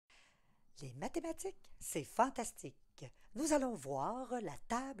Les mathématiques, c'est fantastique. Nous allons voir la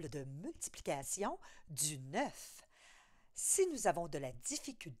table de multiplication du 9. Si nous avons de la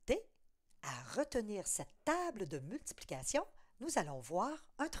difficulté à retenir cette table de multiplication, nous allons voir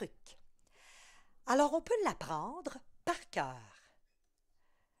un truc. Alors, on peut l'apprendre par cœur.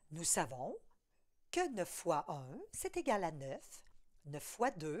 Nous savons que 9 fois 1, c'est égal à 9. 9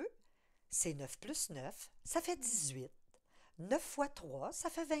 fois 2, c'est 9 plus 9, ça fait 18. 9 fois 3, ça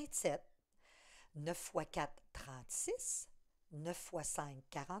fait 27. 9 fois 4, 36. 9 fois 5,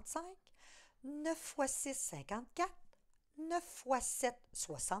 45. 9 fois 6, 54. 9 fois 7,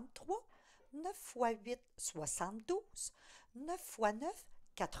 63. 9 fois 8, 72. 9 fois 9,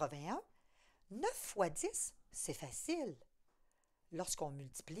 81. 9 fois 10, c'est facile. Lorsqu'on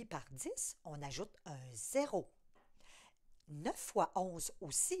multiplie par 10, on ajoute un 0. 9 fois 11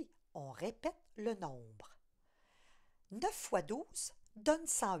 aussi, on répète le nombre. 9 fois 12 donne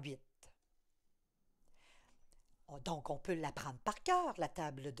 108. Donc, on peut l'apprendre par cœur, la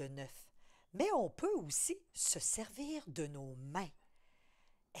table de 9. Mais on peut aussi se servir de nos mains.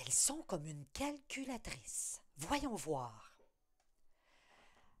 Elles sont comme une calculatrice. Voyons voir.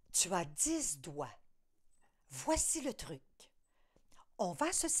 Tu as 10 doigts. Voici le truc. On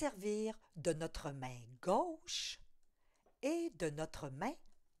va se servir de notre main gauche et de notre main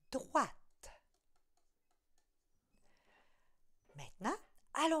droite. Maintenant,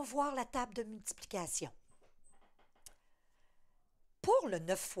 allons voir la table de multiplication. Pour le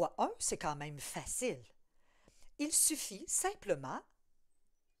 9 fois 1, c'est quand même facile. Il suffit simplement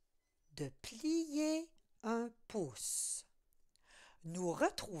de plier un pouce. Nous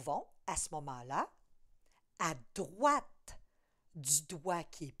retrouvons à ce moment-là, à droite du doigt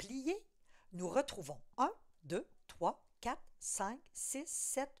qui est plié, nous retrouvons 1, 2, 3, 4, 5, 6,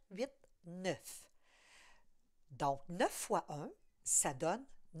 7, 8, 9. Donc, 9 fois 1, ça donne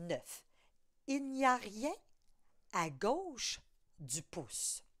 9. Il n'y a rien à gauche du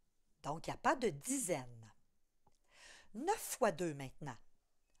pouce. Donc, il n'y a pas de dizaine. 9 fois 2 maintenant.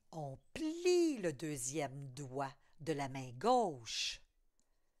 On plie le deuxième doigt de la main gauche.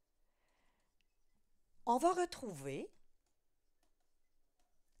 On va retrouver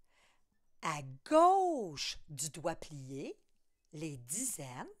à gauche du doigt plié les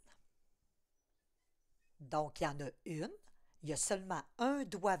dizaines. Donc, il y en a une. Il y a seulement un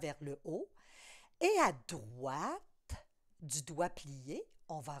doigt vers le haut. Et à droite du doigt plié,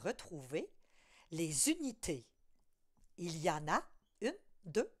 on va retrouver les unités. Il y en a 1,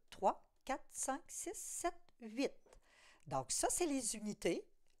 2, 3, 4, 5, 6, 7, 8. Donc, ça, c'est les unités.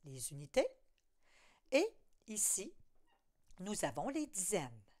 Les unités. Et ici, nous avons les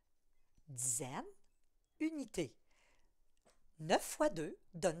dizaines. Dizaines, unités. 9 fois 2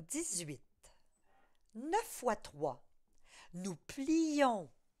 donne 18. 9 fois 3, nous plions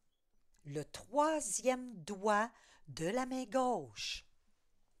le troisième doigt de la main gauche.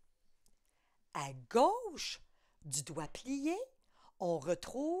 À gauche du doigt plié, on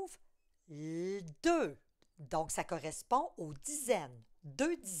retrouve 2. Donc, ça correspond aux dizaines,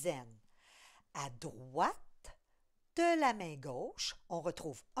 2 dizaines. À droite de la main gauche, on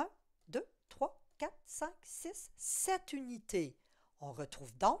retrouve 1, 2, 3, 4, 5, 6, 7 unités. On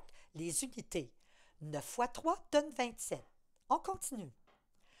retrouve donc les unités. 9 fois 3 donne 27. On continue.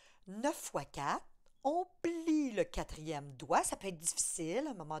 9 fois 4, on plie le quatrième doigt. Ça peut être difficile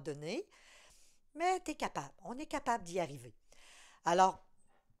à un moment donné, mais tu es capable. On est capable d'y arriver. Alors,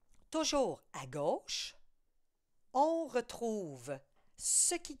 toujours à gauche, on retrouve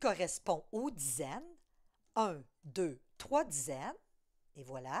ce qui correspond aux dizaines. 1, 2, 3 dizaines. Et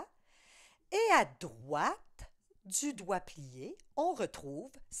voilà. Et à droite du doigt plié, on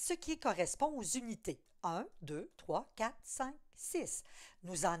retrouve ce qui correspond aux unités. 1, 2, 3, 4, 5, 6.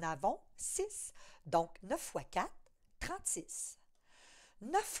 Nous en avons 6. Donc, 9 fois 4, 36.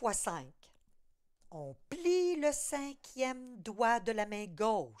 9 fois 5, on plie le cinquième doigt de la main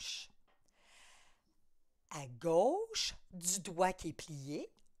gauche. À gauche du doigt qui est plié,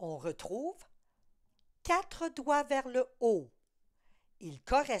 on retrouve 4 doigts vers le haut. Ils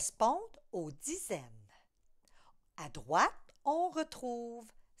correspondent aux dizaines. À droite, on retrouve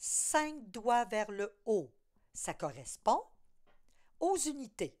 5 doigts vers le haut. Ça correspond aux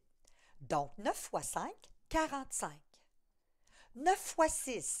unités. Donc, 9 fois 5, 45. 9 fois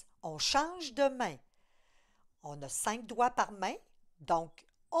 6, on change de main. On a 5 doigts par main, donc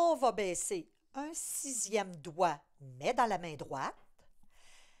on va baisser un sixième doigt, mais dans la main droite.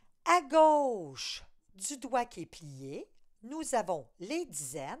 À gauche du doigt qui est plié, nous avons les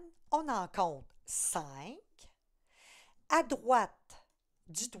dizaines. On en compte 5. À droite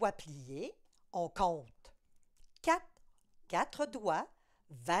du doigt plié, on compte 4 doigts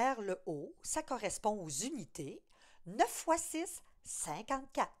vers le haut, ça correspond aux unités. 9 fois 6,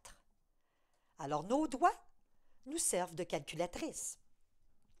 54. Alors, nos doigts nous servent de calculatrice.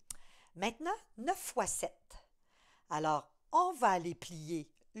 Maintenant, 9 fois 7. Alors, on va aller plier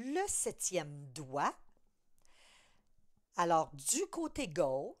le 7e doigt. Alors, du côté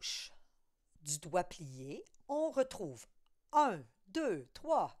gauche du doigt plié, on retrouve 1, 2,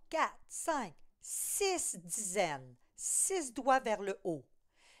 3, 4, 5, 6 dizaines, 6 doigts vers le haut.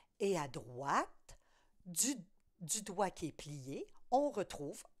 Et à droite du doigt qui est plié, on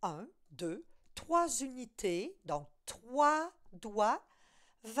retrouve 1, 2, 3 unités, donc 3 doigts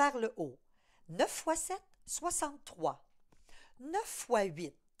vers le haut. 9 fois 7, 63. 9 fois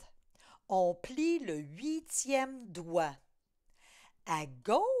 8, on plie le 8e doigt. À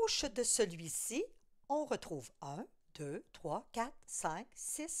gauche de celui-ci, on retrouve 1, 2, 3, 4, 5,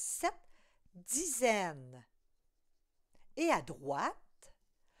 6, 7 dizaines. Et à droite,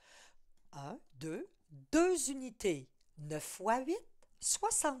 1, 2, 2 unités. 9 fois 8,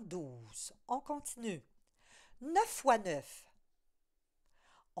 72. On continue. 9 fois 9.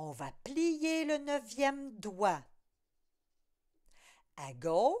 On va plier le 9e doigt. À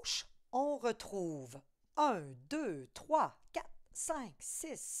gauche, on retrouve 1, 2, 3, 4, 5,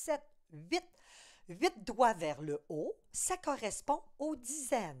 6, 7, 8. 8 doigts vers le haut, ça correspond aux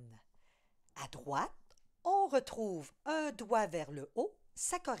dizaines. À droite, on retrouve un doigt vers le haut,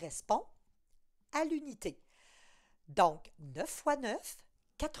 ça correspond à l'unité. Donc, 9 fois 9,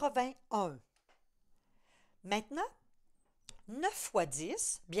 81. Maintenant, 9 fois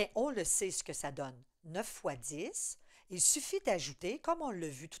 10, bien, on le sait ce que ça donne. 9 fois 10, il suffit d'ajouter, comme on l'a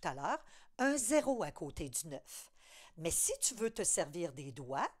vu tout à l'heure, un 0 à côté du 9. Mais si tu veux te servir des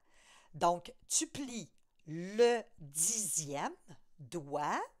doigts, donc tu plies le 10e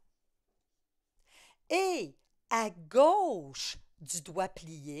doigt et à gauche du doigt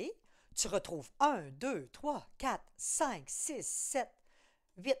plié, tu retrouves 1, 2, 3, 4, 5, 6, 7,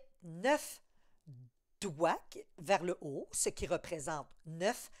 8, 9 doigts vers le haut, ce qui représente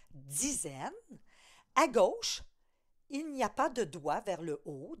 9 dizaines. À gauche, il n'y a pas de doigt vers le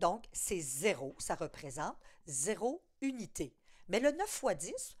haut, donc c'est 0, ça représente 0 unité. Mais le 9 fois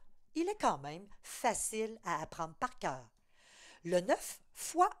 10, il est quand même facile à apprendre par cœur. Le 9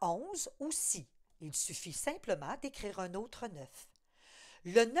 fois 11 aussi, il suffit simplement d'écrire un autre 9.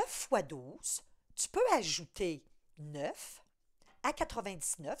 Le 9 fois 12, tu peux ajouter 9 à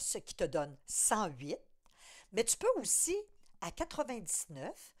 99, ce qui te donne 108, mais tu peux aussi, à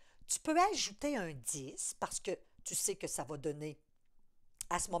 99, tu peux ajouter un 10 parce que tu sais que ça va donner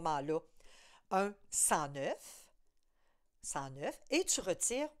à ce moment-là un 109, et tu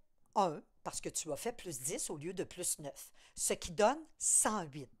retires 1 parce que tu as fait plus 10 au lieu de plus 9, ce qui donne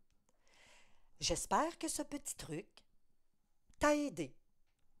 108. J'espère que ce petit truc t'a aidé.